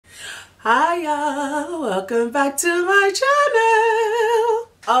Hiya, welcome back to my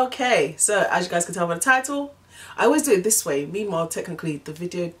channel. Okay, so as you guys can tell by the title, I always do it this way. Meanwhile, technically the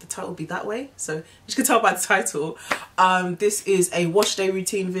title will be that way. So as you can tell by the title, this is a wash day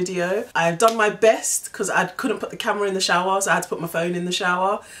routine video. I've done my best because I couldn't put the camera in the shower, so I had to put my phone in the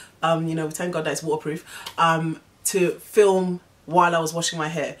shower. You know, thank God that it's waterproof, to film while I was washing my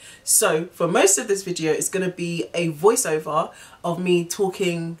hair. So for most of this video, it's going to be a voiceover of me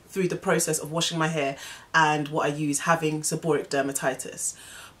talking through the process of washing my hair and what I use having seborrheic dermatitis.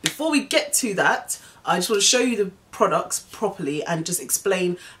 Before we get to that, I just want to show you the products properly and just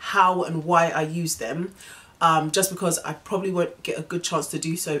explain how and why I use them, just because I probably won't get a good chance to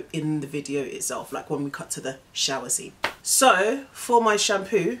do so in the video itself, like when we cut to the shower scene. So for my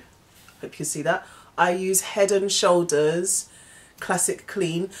shampoo, hope you can see that, I use Head and Shoulders Classic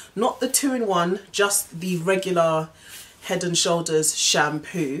Clean, not the 2-in-1, just the regular Head and Shoulders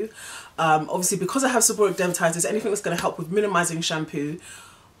shampoo. Obviously because I have seborrheic dermatitis, anything that's going to help with minimizing shampoo,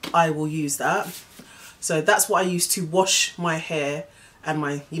 I will use that. So that's what I use to wash my hair and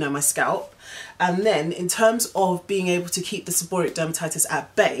my, my scalp. And then in terms of being able to keep the seborrheic dermatitis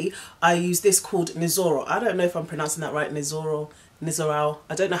at bay, I use this called Nizoral. I don't know if I'm pronouncing that right, Nizoral.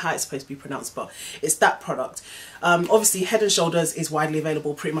 I don't know how it's supposed to be pronounced, but it's that product. Obviously Head and Shoulders is widely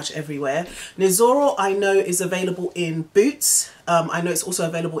available pretty much everywhere. Nizoral I know is available in Boots. I know it's also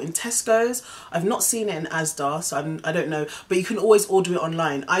available in Tesco's. I've not seen it in Asda, so I don't know, but you can always order it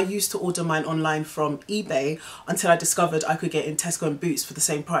online. I used to order mine online from eBay until I discovered I could get it in Tesco and Boots for the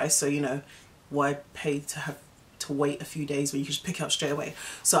same price. So why pay to wait a few days when you can just pick it up straight away.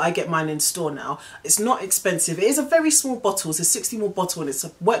 So I get mine in store now. It's not expensive. It is a very small bottle. It's a 60ml bottle and it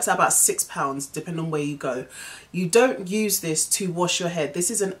works out about £6 depending on where you go. You don't use this to wash your head. This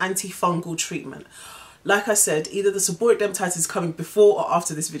is an antifungal treatment. Like I said, either the seborrheic dermatitis is coming before or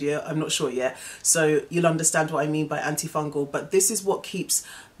after this video, I'm not sure yet, so you'll understand what I mean by antifungal, but this is what keeps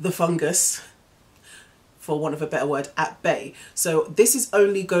the fungus, for want of a better word, at bay. So this is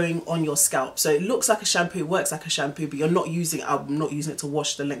only going on your scalp. So it looks like a shampoo, works like a shampoo, but I'm not using it to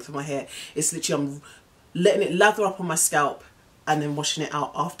wash the length of my hair. It's literally, I'm letting it lather up on my scalp and then washing it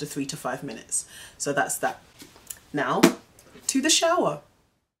out after 3 to 5 minutes. So that's that. Now to the shower.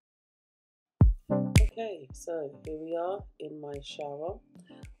 Okay, so here we are in my shower.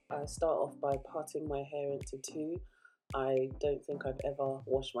 I start off by parting my hair into two. I don't think I've ever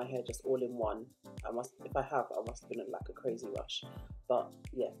washed my hair just all in one. If I have, I must have been in like a crazy rush. But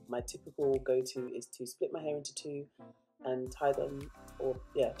yeah, my typical go-to is to split my hair into two and tie them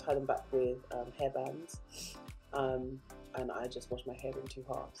back with hair bands. And I just wash my hair in 2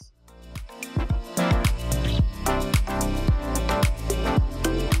 halves.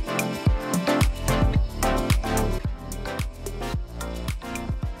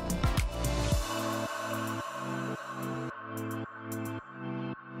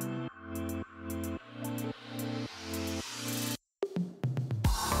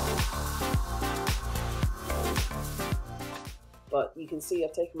 But you can see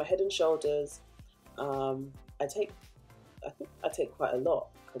I've taken my Head and Shoulders. I think I take quite a lot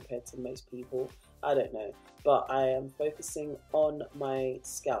compared to most people. I don't know, but I am focusing on my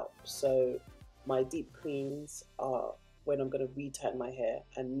scalp. So my deep cleans are when I'm going to retighten my hair,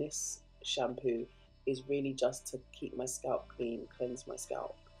 and this shampoo is really just to keep my scalp clean, cleanse my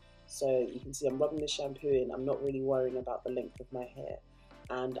scalp. So you can see I'm rubbing the shampoo in. I'm not really worrying about the length of my hair,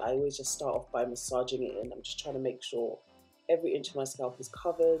 and I always just start off by massaging it in. I'm just trying to make sure every inch of my scalp is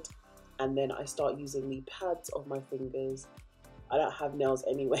covered, and then I start using the pads of my fingers. I don't have nails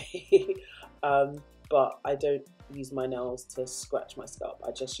anyway, but I don't use my nails to scratch my scalp.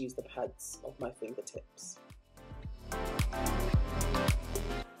 I just use the pads of my fingertips.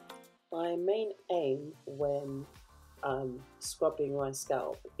 My main aim when scrubbing my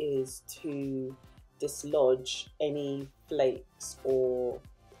scalp is to dislodge any flakes or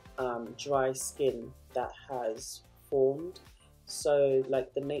dry skin that has formed. So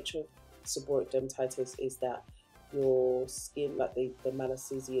like the nature of seborrheic dermatitis is that your skin, like the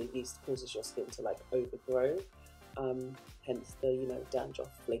Malassezia yeast, causes your skin to like overgrow, hence the dandruff,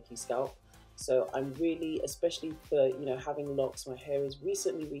 flaky scalp. So I'm really, especially for having locks, my hair is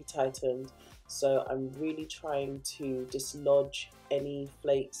recently retightened, so I'm really trying to dislodge any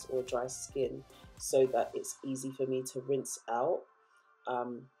flakes or dry skin so that it's easy for me to rinse out,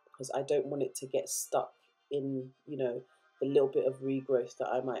 because I don't want it to get stuck in the little bit of regrowth that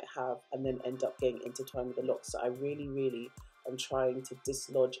I might have and then end up getting intertwined with the locks. So I really am trying to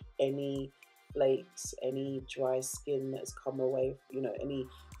dislodge any flakes, any dry skin that's come away, any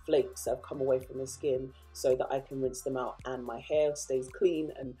flakes that have come away from the skin, so that I can rinse them out and my hair stays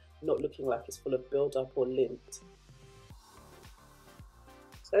clean and not looking like it's full of build-up or lint.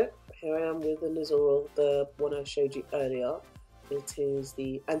 So here I am with the Nizoral, the one I showed you earlier. It is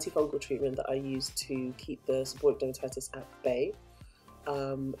the antifungal treatment that I use to keep the seborrheic dermatitis at bay.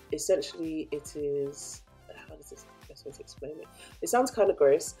 Essentially it is, how does this best way to explain it? It sounds kind of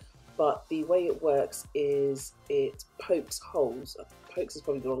gross, but the way it works is it pokes holes. Pokes is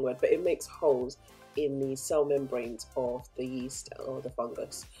probably the wrong word, but it makes holes in the cell membranes of the yeast or the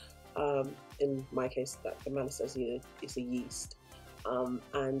fungus. In my case, the man says, you know, it's a yeast.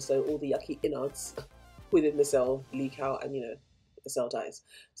 And so all the yucky innards within the cell leak out, and, you know, the cell dies.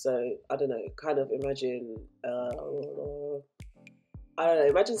 So I don't know, kind of imagine, I don't know,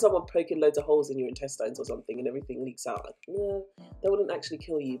 imagine someone poking loads of holes in your intestines or something and everything leaks out. Like, no, that wouldn't actually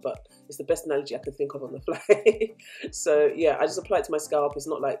kill you, but it's the best analogy I could think of on the fly. So yeah, I just apply it to my scalp. It's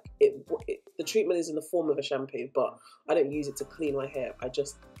not like the treatment is in the form of a shampoo, but I don't use it to clean my hair. I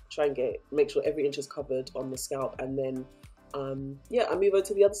just try and make sure every inch is covered on the scalp, and then yeah, I move over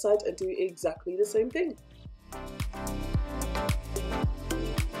to the other side and do exactly the same thing.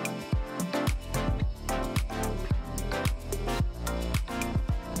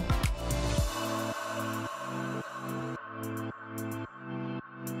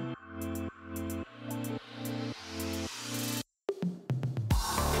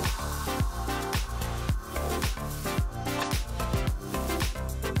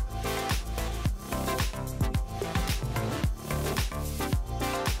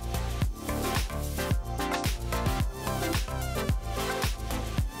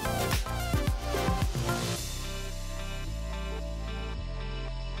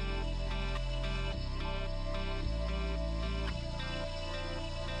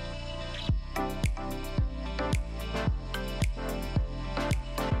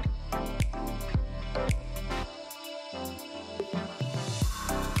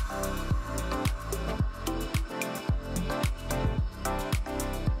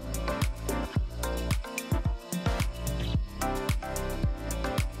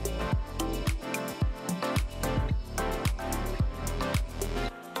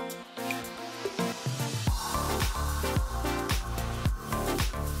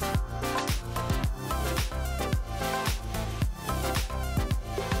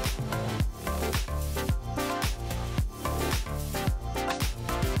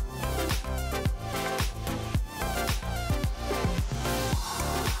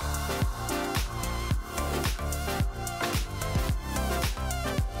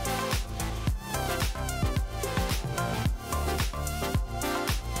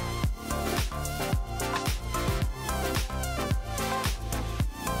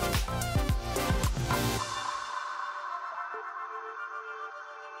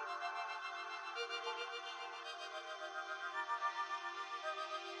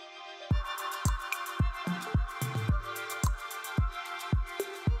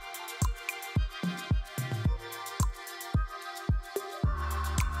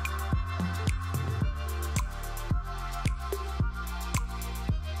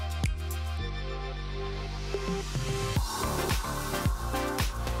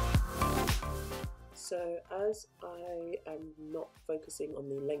 So as I am not focusing on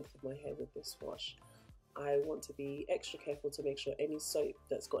the length of my hair with this wash, I want to be extra careful to make sure any soap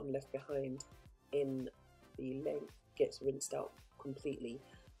that's gotten left behind in the length gets rinsed out completely.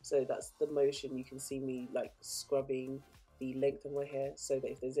 So that's the motion. You can see me like scrubbing the length of my hair so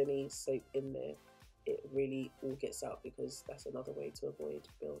that if there's any soap in there, it really all gets out, because that's another way to avoid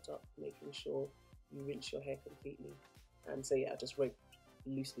build up, making sure you rinse your hair completely. And so yeah, I just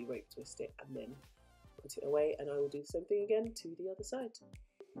loosely rope twist it and then put it away, and I will do the same thing again to the other side.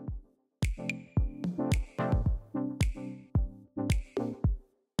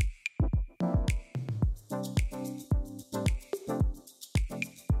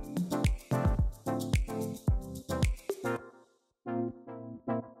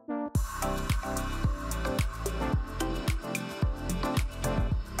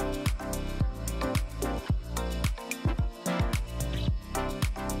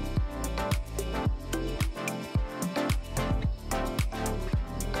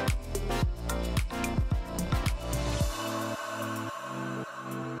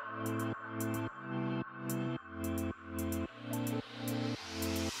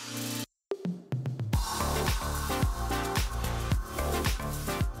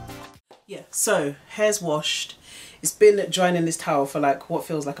 Yeah, so hair's washed. It's been drying in this towel for like what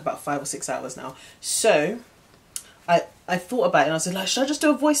feels like about 5 or 6 hours now. So I thought about it and I was like, should I just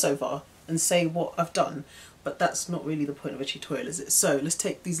do a voiceover and say what I've done? but that's not really the point of a tutorial, is it? So let's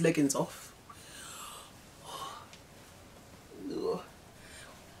take these leggings off.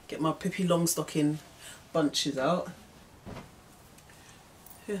 Get my Pippi Longstocking bunches out.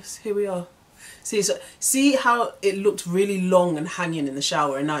 Yes, here we are. See, so see how it looked really long and hanging in the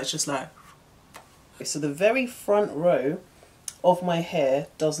shower, and now it's just like... So the very front row of my hair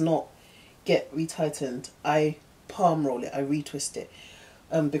does not get retightened. I palm roll it, I retwist it,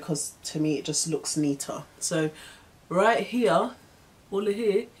 because to me it just looks neater. So right here, all of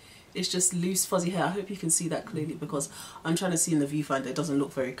here is just loose fuzzy hair. I hope you can see that clearly, because I'm trying to see in the viewfinder, it doesn't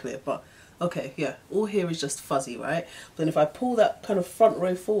look very clear, but okay, yeah, all here is just fuzzy, right? Then if I pull that kind of front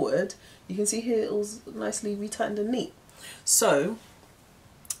row forward, you can see here it was nicely retightened and neat. So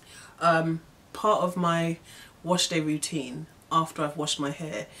part of my wash day routine after I've washed my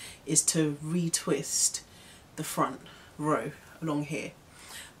hair is to retwist the front row along here,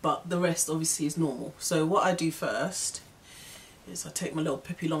 but the rest obviously is normal. So what I do first is I take my little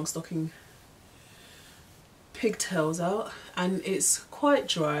Pippi Longstocking pigtails out, and it's quite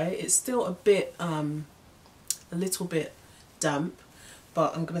dry. It's still a bit a little bit damp,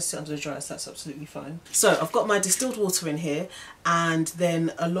 but I'm going to sit under the dryer, so that's absolutely fine. So I've got my distilled water in here, and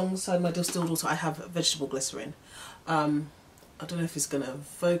then alongside my distilled water I have vegetable glycerin. I don't know if it's going to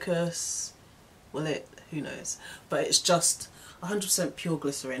focus, will it? Who knows? But it's just 100% pure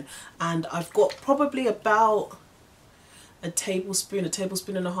glycerin, and I've got probably about a tablespoon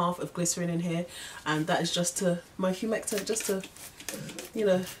and a half of glycerin in here, and that is just to my humectant, just to, you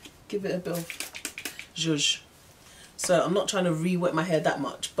know, give it a bit of zhuzh. So I'm not trying to re-wet my hair that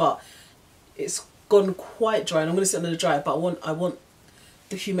much, but it's gone quite dry, and I'm going to sit under the dryer, but I want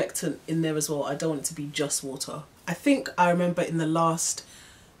the humectant in there as well. I don't want it to be just water. I think I remember in the last,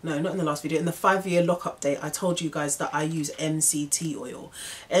 no, not in the last video, in the 5-year lock update, I told you guys that I use MCT oil.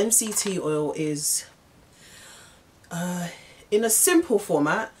 MCT oil is, in a simple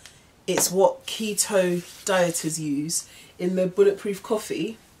format, it's what keto dieters use in their bulletproof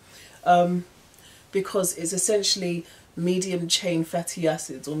coffee, because it's essentially medium chain fatty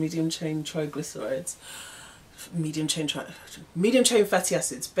acids, or medium chain triglycerides, medium chain fatty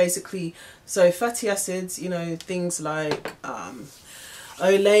acids basically. So fatty acids, you know, things like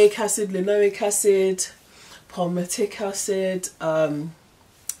oleic acid, linoleic acid, palmitic acid,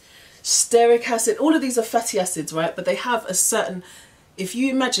 stearic acid, all of these are fatty acids, right? But they have a certain, if you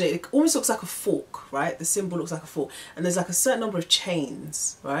imagine it, it almost looks like a fork, right? The symbol looks like a fork, and there's like a certain number of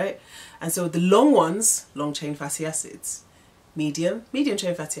chains, right? And so the long ones, long chain fatty acids, medium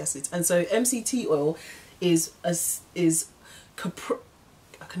chain fatty acids. And so MCT oil is I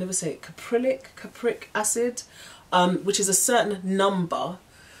can never say it, capric acid, which is a certain number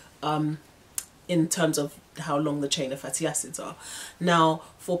in terms of how long the chain of fatty acids are. Now,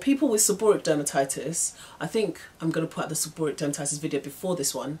 for people with seborrheic dermatitis, I think I'm going to put out the seborrheic dermatitis video before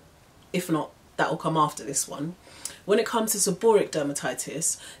this one. If not, that will come after this one. When it comes to seborrheic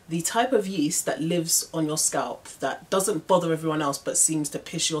dermatitis, the type of yeast that lives on your scalp that doesn't bother everyone else but seems to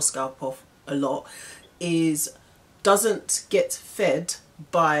piss your scalp off a lot doesn't get fed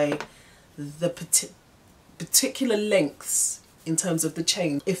by the particular lengths in terms of the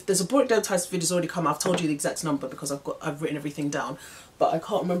chain. If the seborrheic dermatitis video's already come, I've told you the exact number because I've written everything down, but I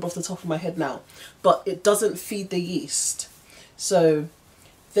can't remember off the top of my head now. But it doesn't feed the yeast, so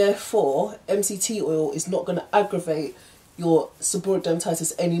therefore MCT oil is not going to aggravate your seborrheic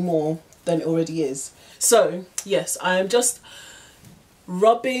dermatitis any more than it already is. So yes, I am just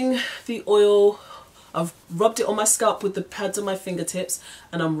rubbing the oil. I've rubbed it on my scalp with the pads on my fingertips,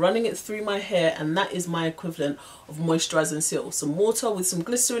 and I'm running it through my hair, and that is my equivalent of moisturiser and seal. Some water with some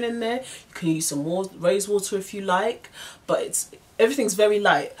glycerin in there. You can use some more rose water if you like, but everything's very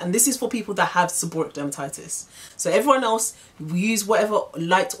light, and this is for people that have seborrheic dermatitis. So everyone else, use whatever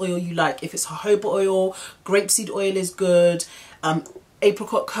light oil you like. If it's jojoba oil, grapeseed oil is good.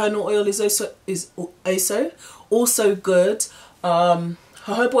 Apricot kernel oil is also good.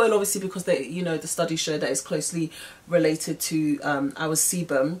 Jojoba oil, obviously, because the studies show that it's closely related to our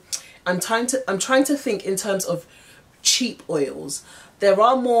sebum. I'm trying to think in terms of cheap oils. There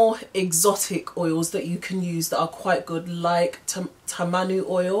are more exotic oils that you can use that are quite good, like tamanu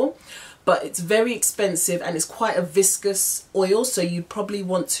oil, but it's very expensive and it's quite a viscous oil, so you'd probably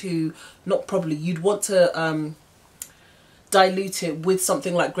want to, you'd want to dilute it with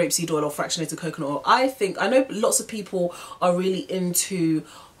something like grapeseed oil or fractionated coconut oil. I know lots of people are really into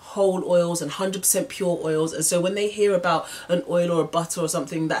whole oils and 100% pure oils, and so when they hear about an oil or a butter or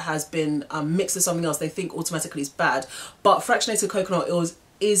something that has been mixed with something else, they think automatically it's bad. But fractionated coconut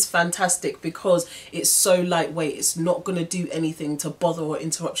is fantastic because it's so lightweight. It's not going to do anything to bother or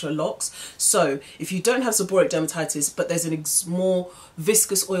interrupt your locks. So if you don't have seborrheic dermatitis but there's a more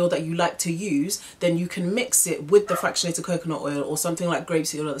viscous oil that you like to use, then you can mix it with the fractionated coconut oil or something like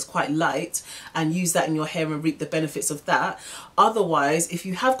grapeseed oil that's quite light and use that in your hair and reap the benefits of that. Otherwise, if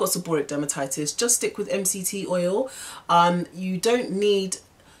you have got seborrheic dermatitis, just stick with MCT oil. You don't need,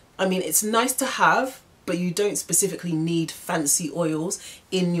 I mean, it's nice to have, but you don't specifically need fancy oils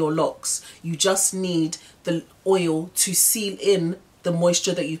in your locks. You just need the oil to seal in the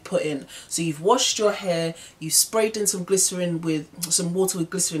moisture that you've put in. So you've washed your hair, you sprayed in some glycerin with some water with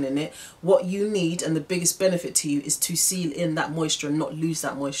glycerin in it. What you need, and the biggest benefit to you, is to seal in that moisture and not lose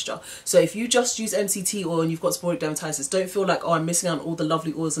that moisture. So if you just use MCT oil and you've got seborrheic dermatitis, don't feel like, oh, I'm missing out on all the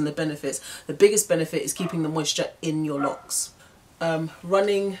lovely oils and the benefits. The biggest benefit is keeping the moisture in your locks.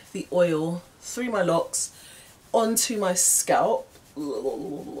 Running the oil through my locks onto my scalp,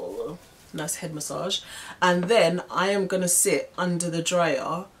 nice head massage, and then I am gonna sit under the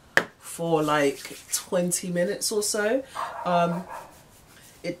dryer for like 20 minutes or so.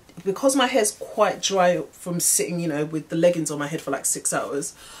 Because my hair's quite dry from sitting, you know, with the leggings on my head for like 6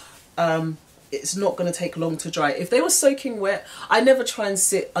 hours, it's not going to take long to dry. If they were soaking wet, I never try and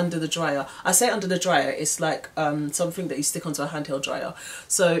sit under the dryer. I say under the dryer, it's like something that you stick onto a handheld dryer.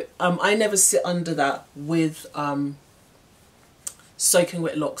 So I never sit under that with soaking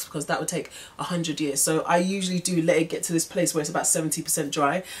wet locks, because that would take 100 years. So I usually do let it get to this place where it's about 70%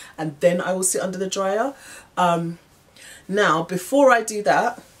 dry, and then I will sit under the dryer. Now, before I do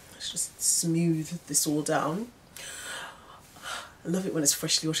that, let's just smooth this all down. I love it when it's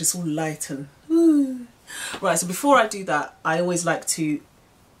freshly washed, it's all light and woo. Right, so before I do that, I always like to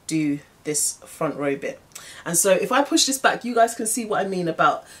do this front row bit. And so if I push this back, you guys can see what I mean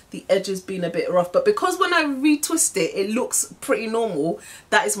about the edges being a bit rough. But because when I retwist it, it looks pretty normal,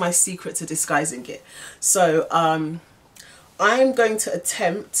 that is my secret to disguising it. So I'm going to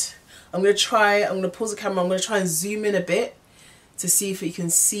attempt, I'm going to pause the camera, I'm going to try and zoom in a bit to see if you can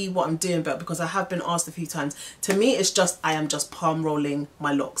see what I'm doing better, because I have been asked a few times. To me, it's just, I am just palm rolling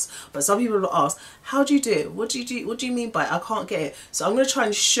my locks. But some people will ask, how do you do it? What do you do? What do you mean by it? I can't get it. So I'm going to try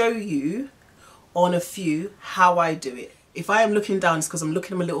and show you on a few how I do it. If I am looking down, it's because I'm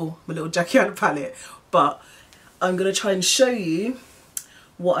looking at my little Jackie Anna palette. But I'm going to try and show you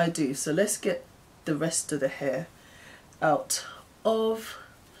what I do. So let's get the rest of the hair out of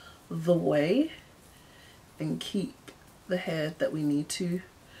the way and keep the hair that we need to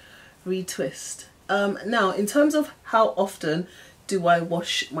retwist. Now, in terms of how often do I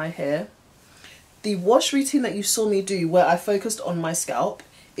wash my hair, the wash routine that you saw me do where I focused on my scalp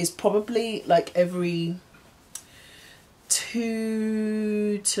is probably like every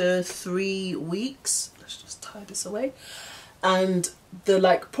 2 to 3 weeks. Let's just tie this away. And the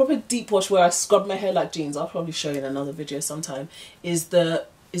like proper deep wash where I scrub my hair like jeans, I'll probably show you in another video sometime, is the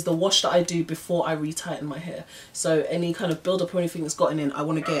wash that I do before I retighten my hair. So any kind of build up or anything that's gotten in, I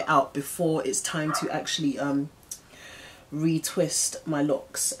want to get it out before it's time to actually retwist my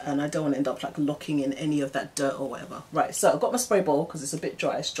locks, and I don't want to end up like locking in any of that dirt or whatever. Right, so I've got my spray bottle because it's a bit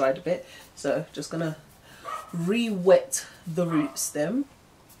dry, it's dried a bit, so just gonna re-wet the root stem.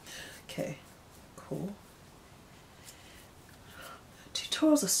 Okay, cool.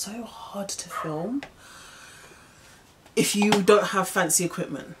 Tutorials are so hard to film if you don't have fancy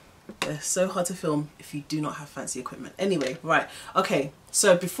equipment. They're so hard to film if you do not have fancy equipment. Anyway, right, okay,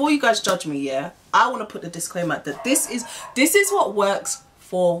 so before you guys judge me, yeah, I want to put the disclaimer that this is what works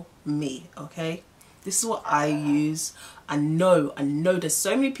for me, okay? This is what I use. I know there's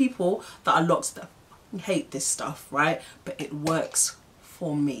so many people that are locks that hate this stuff, right? But it works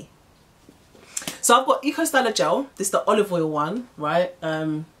for me. So I've got Eco Styler Gel. This is the olive oil one, right?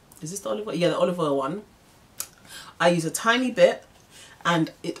 Is this the olive oil? Yeah, the olive oil one. I use a tiny bit,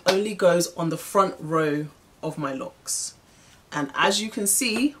 and it only goes on the front row of my locks. And as you can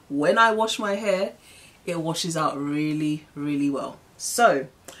see, when I wash my hair, it washes out really, really well. So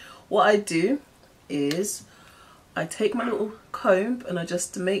what I do is I take my little comb and I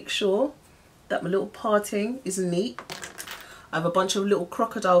just make sure that my little parting is neat. I have a bunch of little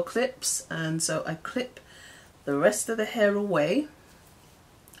crocodile clips, and so I clip the rest of the hair away.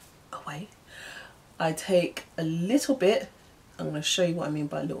 I take a little bit, I'm going to show you what I mean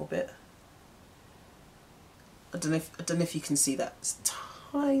by a little bit. I don't know if you can see that. It's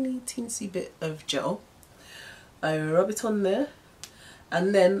a tiny teensy bit of gel. I rub it on there,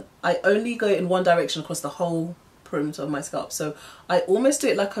 and then I only go in one direction across the whole perimeter of my scalp. So I almost do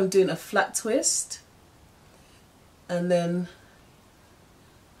it like I'm doing a flat twist, and then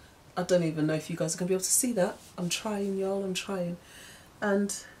I don't even know if you guys are going to be able to see that. I'm trying, y'all, I'm trying.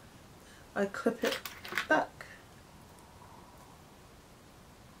 and I clip it back.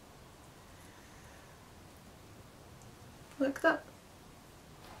 Like that.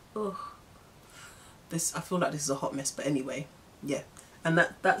 Oh, this, I feel like this is a hot mess, but anyway, yeah. And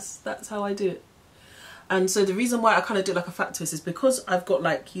that's how I do it. And so the reason why I kind of do it like a fat twist is because I've got,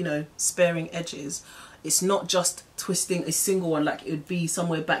 like, you know, sparing edges. It's not just twisting a single one like it would be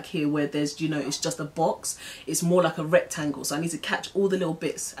somewhere back here where there's, you know, it's just a box. It's more like a rectangle, so I need to catch all the little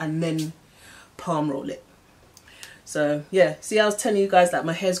bits and then palm roll it. So yeah, see, I was telling you guys that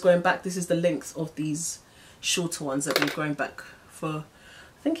my hair's growing back. This is the length of these shorter ones that have been growing back for,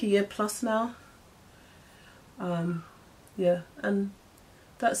 I think, a year plus now. Yeah, and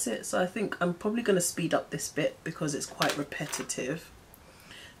that's it. So I think I'm probably going to speed up this bit because it's quite repetitive,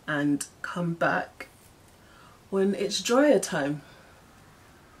 and come back when it's dryer time.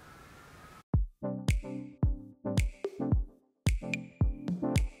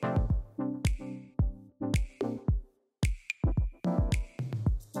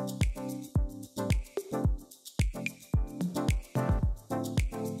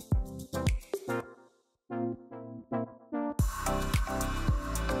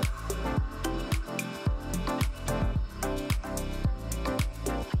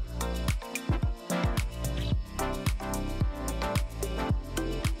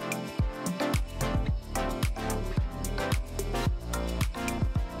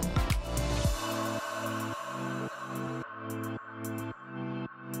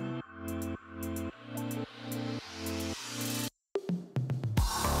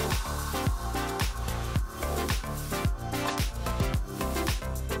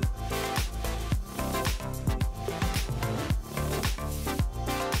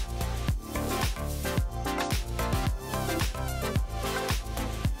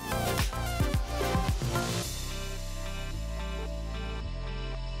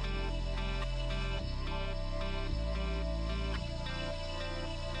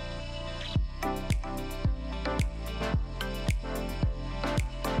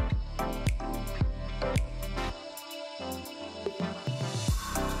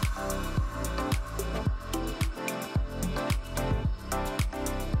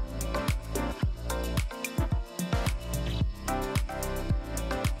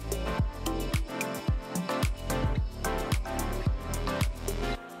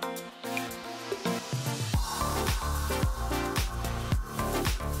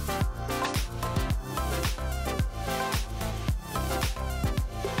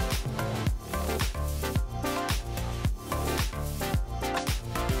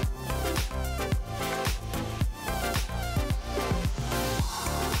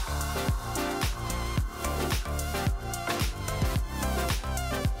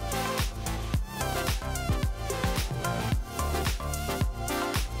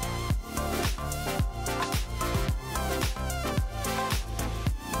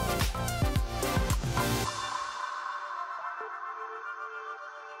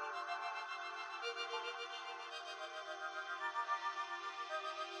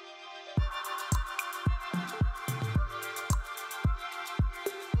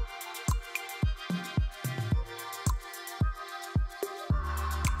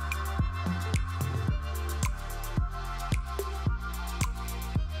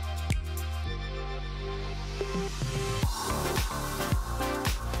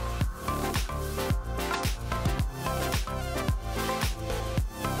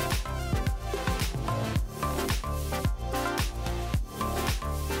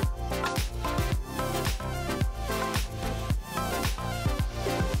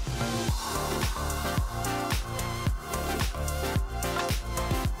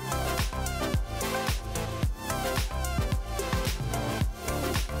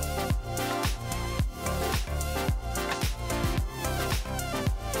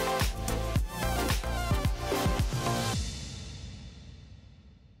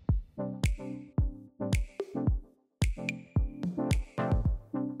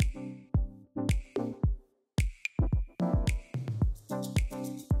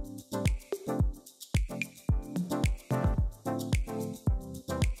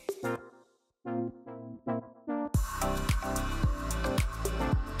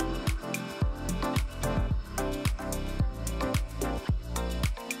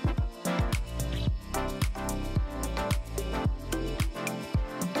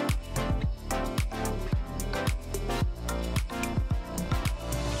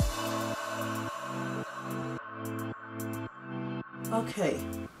 Okay,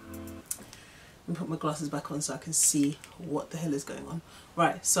 and put my glasses back on so I can see what the hell is going on.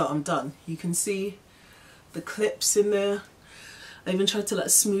 Right, so I'm done. You can see the clips in there. I even tried to like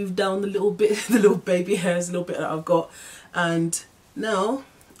smooth down the little bit, the little baby hairs, a little bit that I've got. And now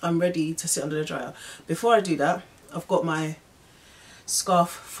I'm ready to sit under the dryer. Before I do that, I've got my scarf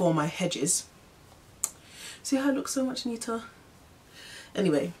for my hedges. See how it looks so much neater?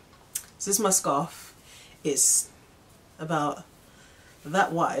 Anyway, so this is my scarf. It's about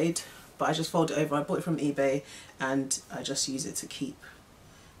that wide, but I just fold it over. I bought it from eBay and I just use it to keep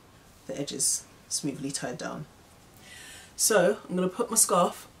the edges smoothly tied down. So I'm going to put my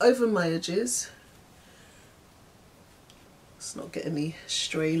scarf over my edges. It's not getting any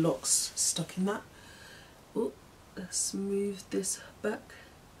stray locks stuck in that. Oh, let's smooth this back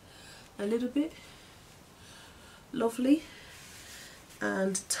a little bit. Lovely.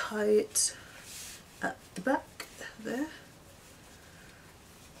 And tie it at the back there.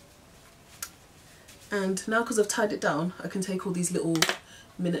 And now because I've tied it down, I can take all these little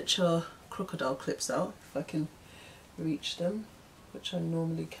miniature crocodile clips out, if I can reach them, which I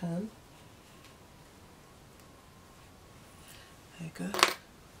normally can. There you go.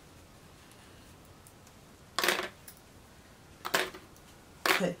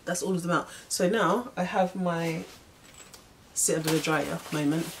 Okay, that's all of them out. So now I have my sit under the dryer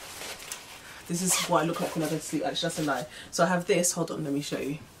moment. This is what I look like when I go to sleep. Actually, that's a lie. So I have this. Hold on, let me show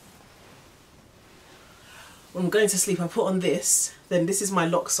you. When I'm going to sleep, I put on this. Then this is my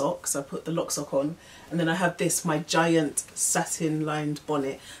xoxo. So I put the xoxo on, and then I have this, my giant satin-lined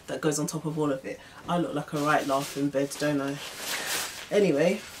bonnet that goes on top of all of it. I look like a right laugh in bed, don't I?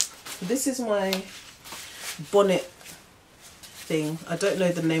 Anyway, this is my bonnet thing. I don't know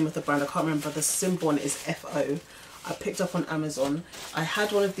the name of the brand. I can't remember. The symbol on it is FO. I picked up on Amazon. I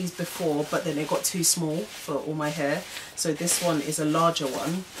had one of these before, but then it got too small for all my hair. So this one is a larger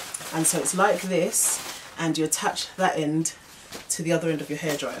one, and so it's like this. And you attach that end to the other end of your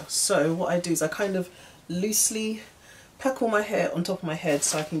hairdryer. So what I do is I kind of loosely pack all my hair on top of my head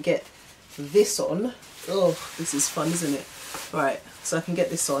so I can get this on. Oh, this is fun, isn't it? Right, so I can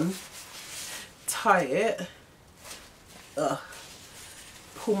get this on, tie it,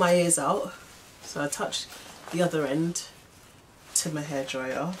 pull my ears out. So I attach the other end to my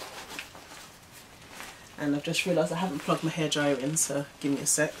hairdryer. And I've just realised I haven't plugged my hairdryer in, so give me a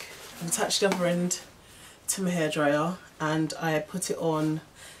sec. I've attached the other end to my hairdryer and I put it on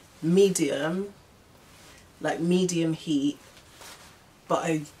medium, like medium heat, but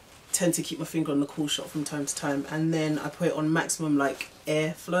I tend to keep my finger on the cool shot from time to time, and then I put it on maximum like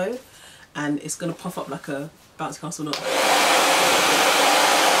airflow, and it's gonna puff up like a bouncy castle nut.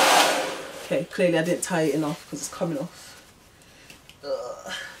 Okay, clearly I didn't tie it enough because it's coming off.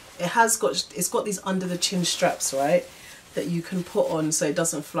 It's got these under the chin straps, right, that you can put on so it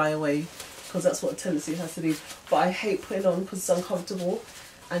doesn't fly away, because that's what a tendency has to do. But I hate putting on because it's uncomfortable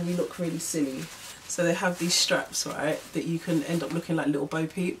and you look really silly. So they have these straps, right, that you can end up looking like little Bo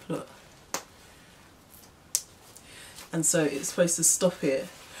Peep, look. And so it's supposed to stop it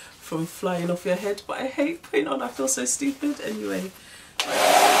from flying off your head, but I hate putting on, I feel so stupid. Anyway.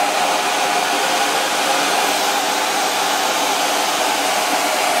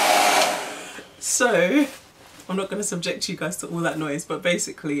 So, I'm not going to subject you guys to all that noise, but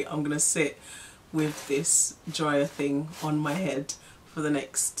basically I'm going to sit with this dryer thing on my head for the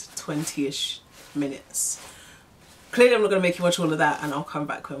next 20-ish minutes. Clearly I'm not going to make you watch all of that, and I'll come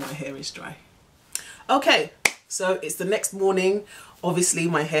back when my hair is dry. Okay, so it's the next morning. Obviously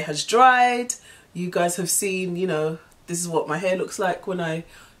my hair has dried. You guys have seen, you know, this is what my hair looks like when I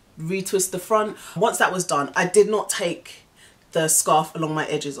retwist the front. Once that was done, I did not take the scarf along my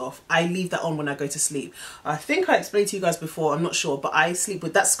edges off. I leave that on when I go to sleep. I think I explained to you guys before, I'm not sure, but I sleep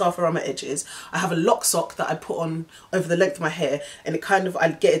with that scarf around my edges. I have a xoxo that I put on over the length of my hair, and it kind of,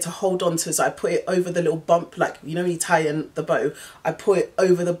 I get it to hold on to, so I put it over the little bump, like, you know when you tie in the bow, I put it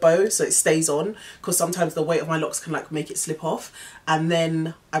over the bow so it stays on, because sometimes the weight of my locks can like make it slip off. And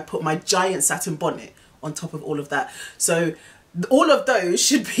then I put my giant satin bonnet on top of all of that. So all of those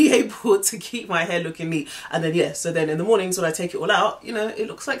should be able to keep my hair looking neat. And then yeah, so then in the mornings when I take it all out, you know, it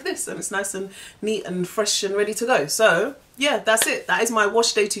looks like this, and it's nice and neat and fresh and ready to go. So yeah, that's it. That is my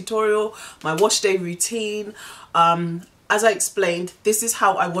wash day tutorial, my wash day routine. As I explained, this is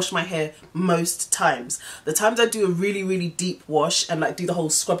how I wash my hair most times. The times I do a really, really deep wash and like do the whole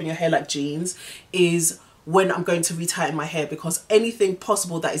scrubbing your hair like jeans is when I'm going to retighten my hair, because anything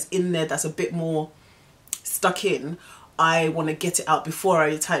possible that is in there that's a bit more stuck in, I want to get it out before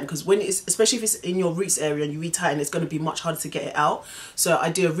I retighten, because when it's, especially if it's in your roots area and you retighten, it's going to be much harder to get it out. So I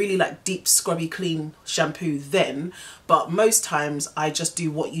do a really like deep scrubby clean shampoo then, but most times I just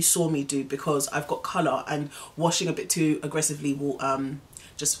do what you saw me do, because I've got colour and washing a bit too aggressively will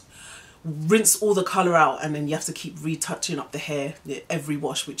just rinse all the colour out, and then you have to keep retouching up the hair every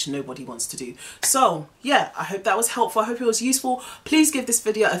wash, which nobody wants to do. So yeah, I hope that was helpful. I hope it was useful. Please give this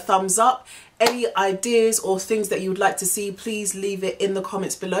video a thumbs up. Any ideas or things that you would like to see, please leave it in the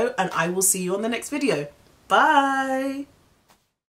comments below, and I will see you on the next video. Bye.